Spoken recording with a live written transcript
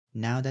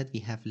Now that we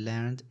have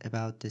learned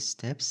about the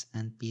steps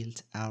and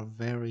built our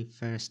very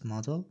first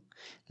model,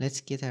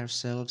 let's get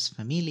ourselves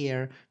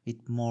familiar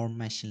with more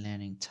machine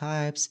learning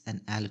types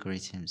and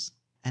algorithms.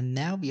 And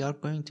now we are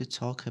going to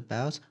talk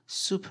about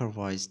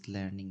supervised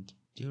learning.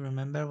 Do you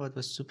remember what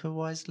was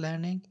supervised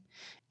learning?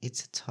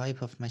 It's a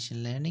type of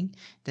machine learning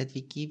that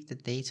we give the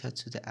data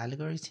to the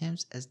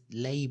algorithms as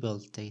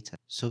labeled data.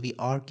 So we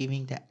are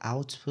giving the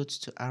output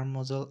to our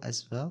model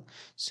as well.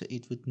 So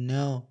it would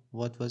know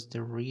what was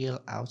the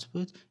real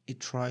output.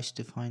 It tries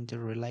to find the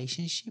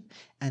relationship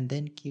and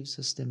then gives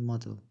us the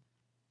model.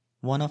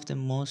 One of the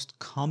most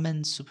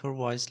common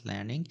supervised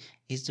learning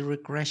is the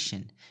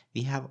regression.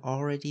 We have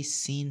already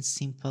seen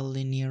simple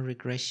linear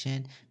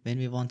regression when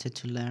we wanted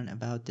to learn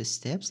about the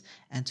steps,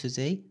 and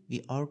today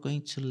we are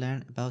going to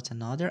learn about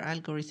another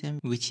algorithm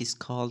which is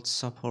called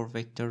support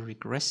vector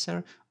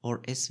regressor, or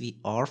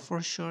SVR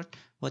for short.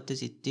 What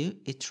does it do?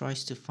 It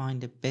tries to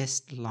find the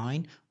best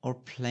line or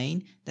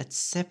plane that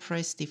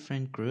separates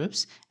different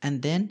groups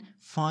and then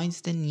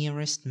finds the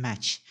nearest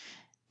match.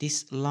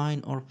 This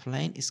line or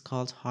plane is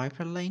called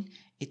hyperplane.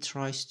 It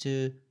tries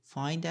to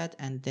find that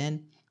and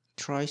then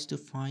tries to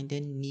find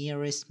the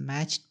nearest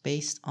match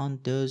based on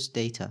those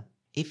data.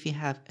 If you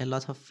have a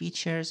lot of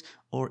features,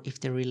 or if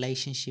the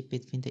relationship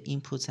between the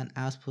inputs and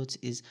outputs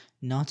is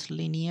not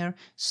linear,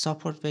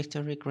 support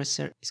vector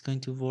regressor is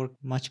going to work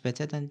much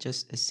better than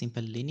just a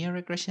simple linear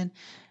regression.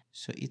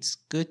 So it's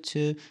good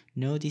to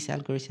know this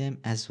algorithm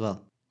as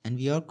well. And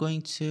we are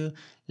going to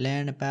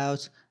learn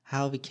about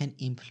how we can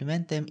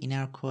implement them in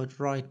our code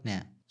right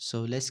now.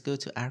 So let's go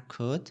to our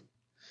code.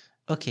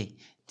 Okay,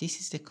 this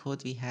is the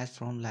code we had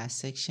from last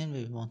section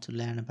where we want to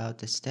learn about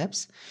the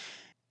steps.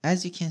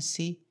 As you can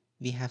see,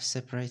 we have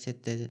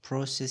separated the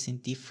process in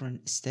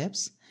different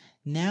steps.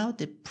 Now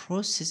the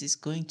process is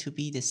going to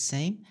be the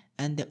same,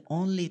 and the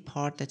only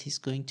part that is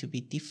going to be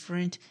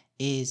different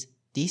is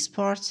this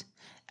part.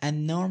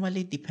 And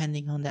normally,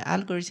 depending on the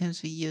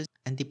algorithms we use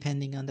and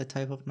depending on the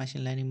type of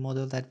machine learning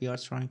model that we are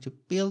trying to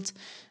build,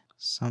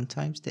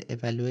 sometimes the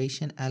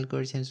evaluation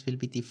algorithms will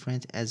be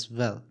different as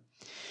well.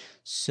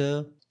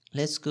 So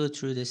let's go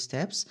through the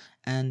steps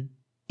and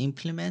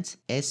implement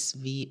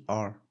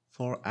SVR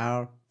for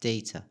our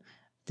data.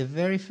 The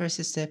very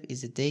first step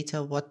is the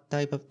data. What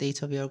type of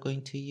data we are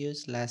going to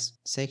use? Last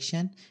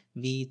section,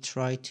 we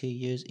tried to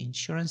use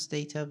insurance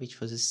data,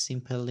 which was a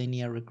simple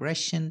linear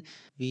regression,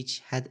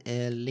 which had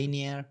a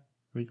linear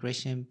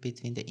regression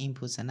between the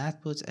inputs and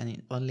outputs, and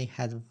it only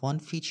had one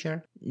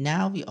feature.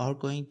 Now we are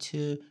going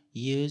to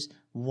use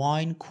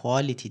wine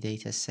quality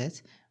data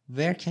set.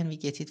 Where can we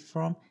get it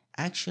from?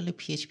 Actually,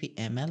 PHP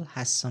ML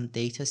has some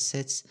data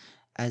sets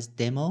as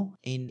demo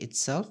in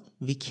itself.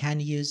 We can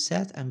use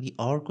that, and we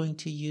are going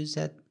to use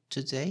that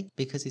today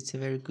because it's a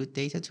very good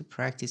data to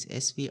practice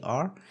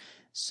SVR.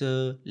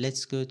 So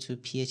let's go to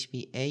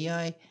PHP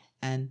AI,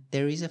 and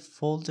there is a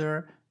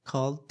folder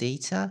called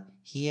data.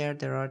 Here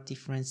there are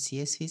different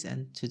CSVs,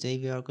 and today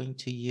we are going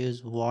to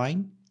use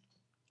wine.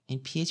 In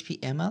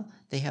PHP ML,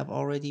 they have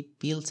already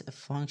built a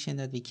function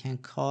that we can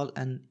call,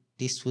 and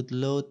this would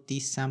load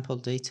this sample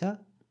data.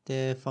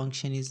 The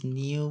function is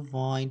new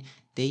wine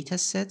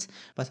dataset,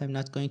 but I'm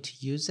not going to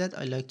use that.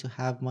 I like to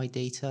have my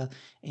data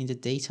in the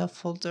data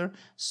folder.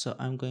 So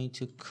I'm going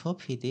to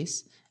copy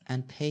this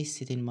and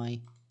paste it in my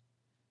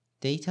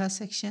data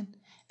section.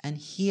 And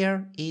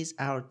here is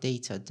our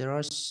data. There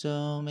are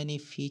so many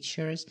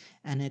features,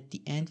 and at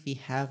the end we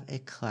have a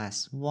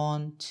class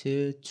 1,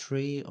 2,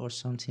 3 or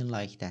something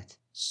like that.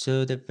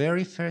 So the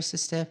very first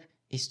step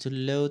is to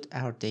load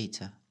our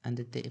data, and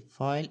the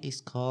file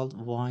is called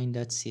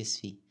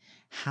wine.csv.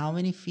 How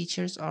many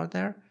features are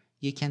there?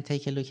 You can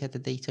take a look at the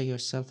data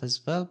yourself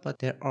as well, but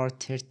there are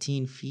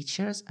 13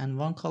 features and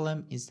one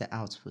column is the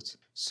output.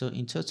 So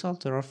in total,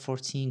 there are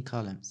 14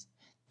 columns.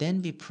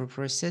 Then we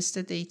process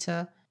the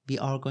data. We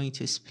are going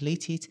to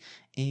split it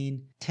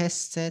in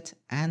test set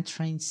and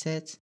train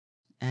set.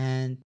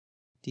 And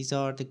these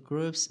are the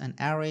groups and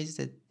arrays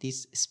that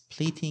this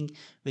splitting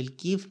will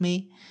give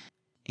me.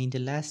 In the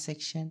last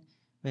section,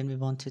 when we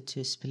wanted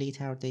to split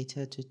our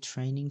data to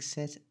training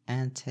set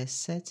and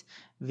test set,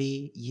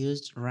 we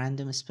used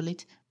random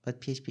split,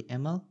 but PHP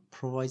ML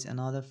provides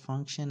another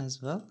function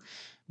as well,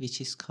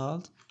 which is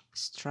called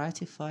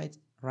stratified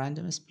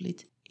random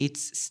split.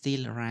 It's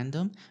still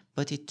random,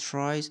 but it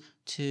tries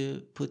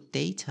to put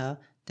data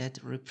that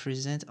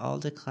represent all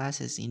the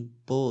classes in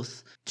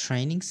both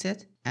training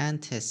set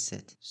and test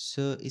set.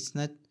 So it's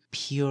not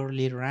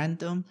purely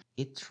random.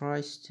 It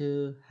tries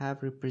to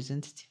have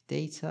representative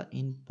data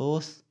in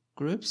both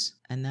groups,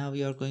 and now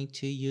we are going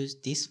to use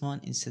this one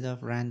instead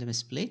of random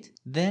split.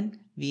 Then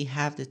we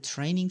have the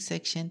training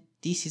section.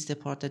 This is the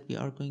part that we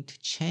are going to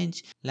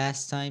change.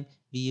 Last time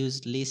we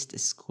used list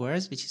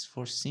squares, which is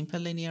for simple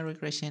linear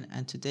regression,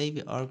 and today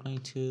we are going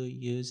to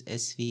use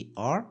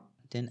SVR.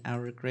 Then our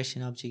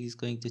regression object is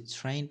going to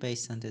train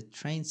based on the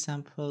train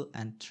sample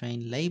and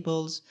train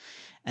labels,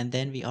 and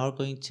then we are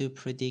going to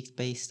predict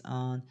based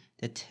on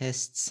the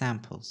test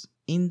samples.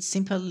 In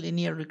simple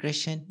linear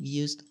regression, we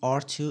used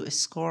R2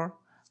 score,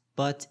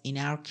 But in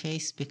our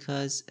case,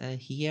 because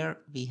here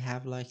we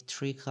have like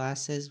 3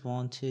 classes,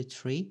 1, 2,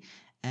 3,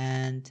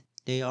 and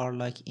they are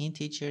like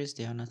integers,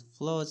 they are not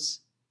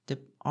floats, the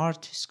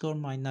R2 score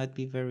might not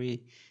be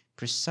very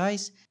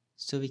precise.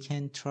 So we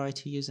can try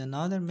to use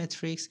another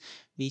matrix,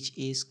 which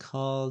is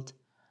called,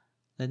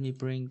 let me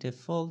bring the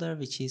folder,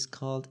 which is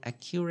called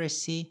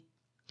accuracy.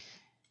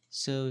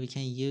 So we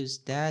can use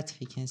that.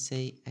 We can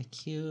say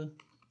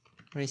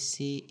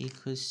accuracy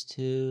equals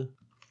to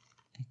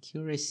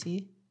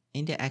accuracy.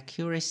 In the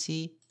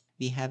accuracy,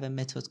 we have a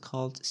method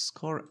called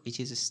score, which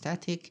is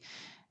static,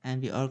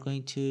 and we are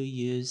going to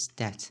use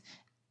that.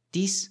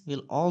 This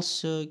will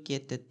also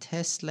get the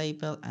test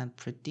label and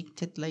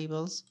predicted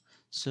labels.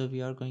 So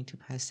we are going to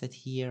pass that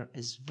here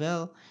as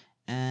well.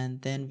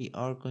 And then we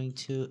are going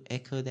to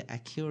echo the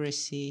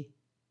accuracy.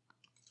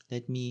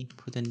 Let me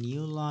put a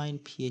new line,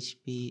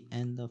 PHP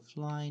end of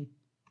line.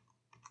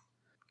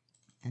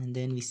 And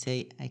then we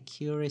say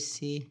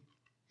accuracy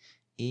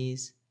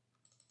is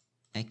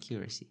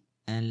accuracy.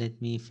 And let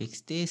me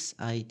fix this.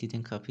 I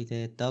didn't copy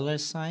the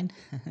 $sign.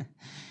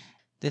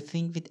 The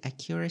thing with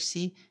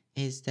accuracy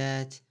is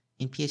that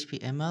in PHP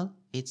ML,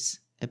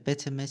 it's a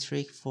better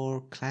metric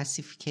for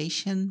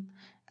classification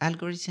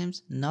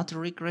algorithms, not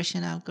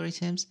regression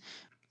algorithms.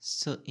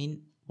 So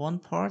in one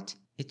part,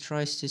 it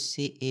tries to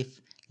see if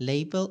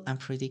label and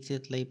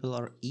predicted label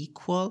are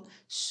equal.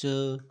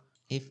 So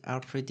if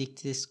our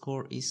predicted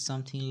score is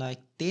something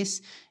like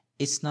this,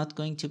 it's not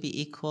going to be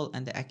equal,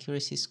 and the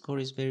accuracy score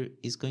is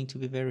going to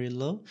be very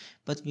low.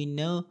 But we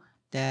know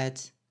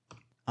that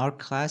our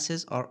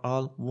classes are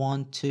all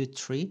 1, 2,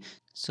 3,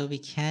 so we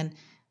can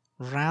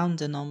round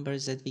the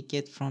numbers that we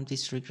get from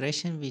this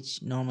regression,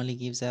 which normally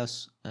gives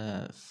us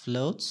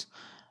floats,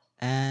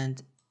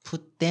 and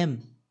put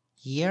them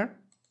here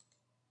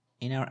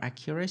in our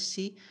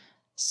accuracy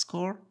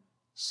score,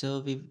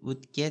 so we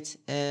would get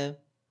a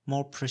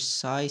more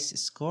precise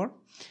score.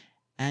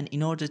 And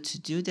in order to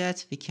do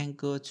that, we can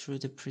go through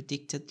the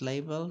predicted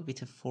label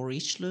with a for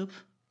each loop.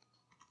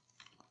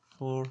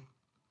 For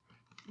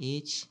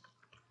each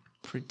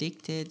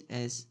predicted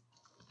as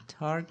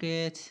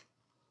target,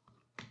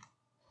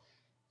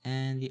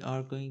 and we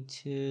are going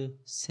to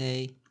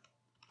say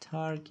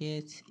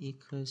target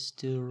equals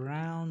to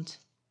round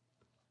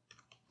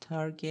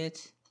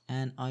target,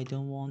 and I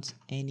don't want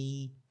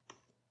any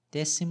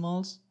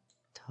decimals,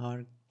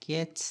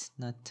 target,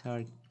 not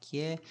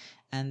target.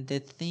 And the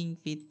thing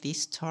with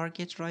this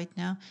target right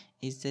now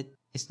is that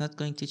it's not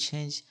going to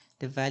change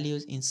the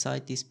values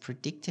inside this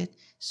predicted.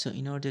 So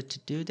in order to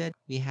do that,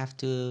 we have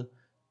to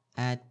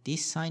add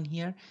this sign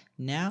here.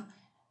 Now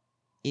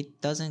it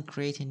doesn't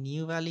create a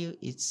new value,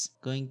 it's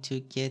going to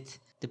get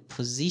the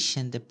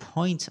position, the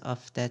point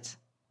of that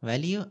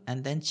value,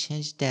 and then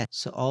change that.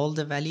 So all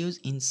the values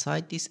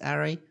inside this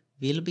array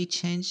will be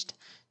changed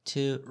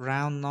to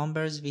round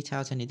numbers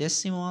without any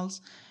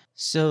decimals.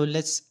 So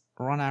let's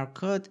run our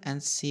code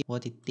and see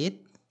what it did.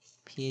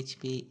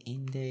 php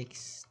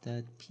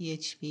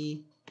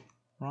index.php,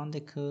 run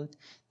the code.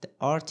 The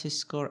R2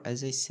 score,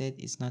 as I said,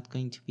 is not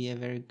going to be a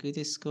very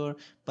good score,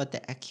 but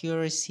the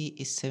accuracy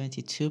is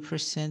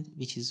 72%,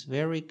 which is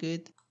very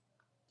good.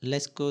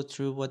 Let's go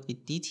through what we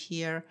did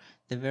here.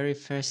 The very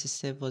first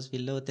step was we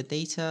load the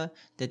data.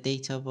 The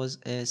data was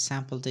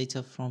sample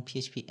data from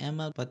PHP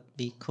ML, but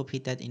we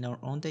copied that in our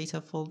own data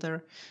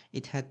folder.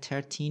 It had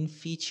 13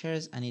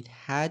 features and it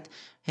had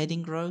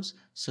heading rows,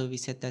 so we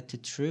set that to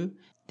true.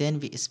 Then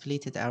we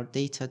splitted our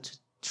data to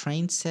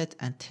train set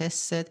and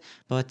test set,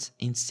 but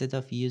instead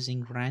of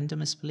using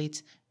random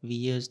split, we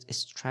used a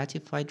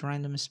stratified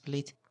random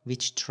split,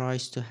 which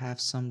tries to have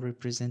some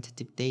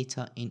representative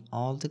data in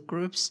all the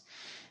groups.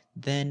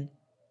 Then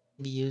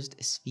we used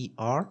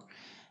SVR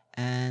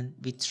and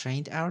we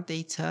trained our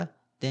data.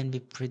 Then we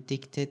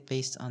predicted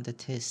based on the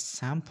test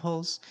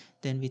samples.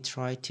 Then we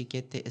tried to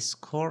get the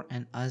score,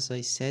 and as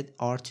I said,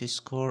 R2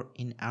 score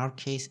in our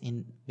case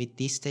with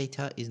this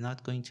data is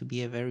not going to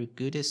be a very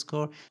good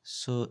score.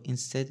 So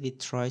instead we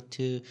tried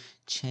to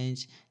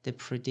change the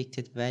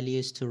predicted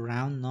values to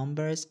round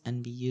numbers,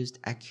 and we used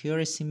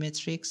accuracy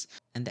metrics,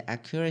 and the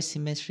accuracy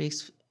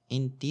metrics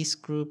in this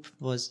group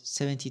was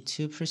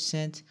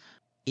 72%.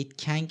 It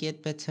can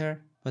get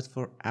better, but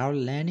for our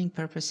learning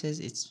purposes,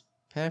 it's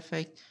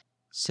perfect.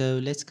 So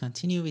let's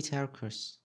continue with our course.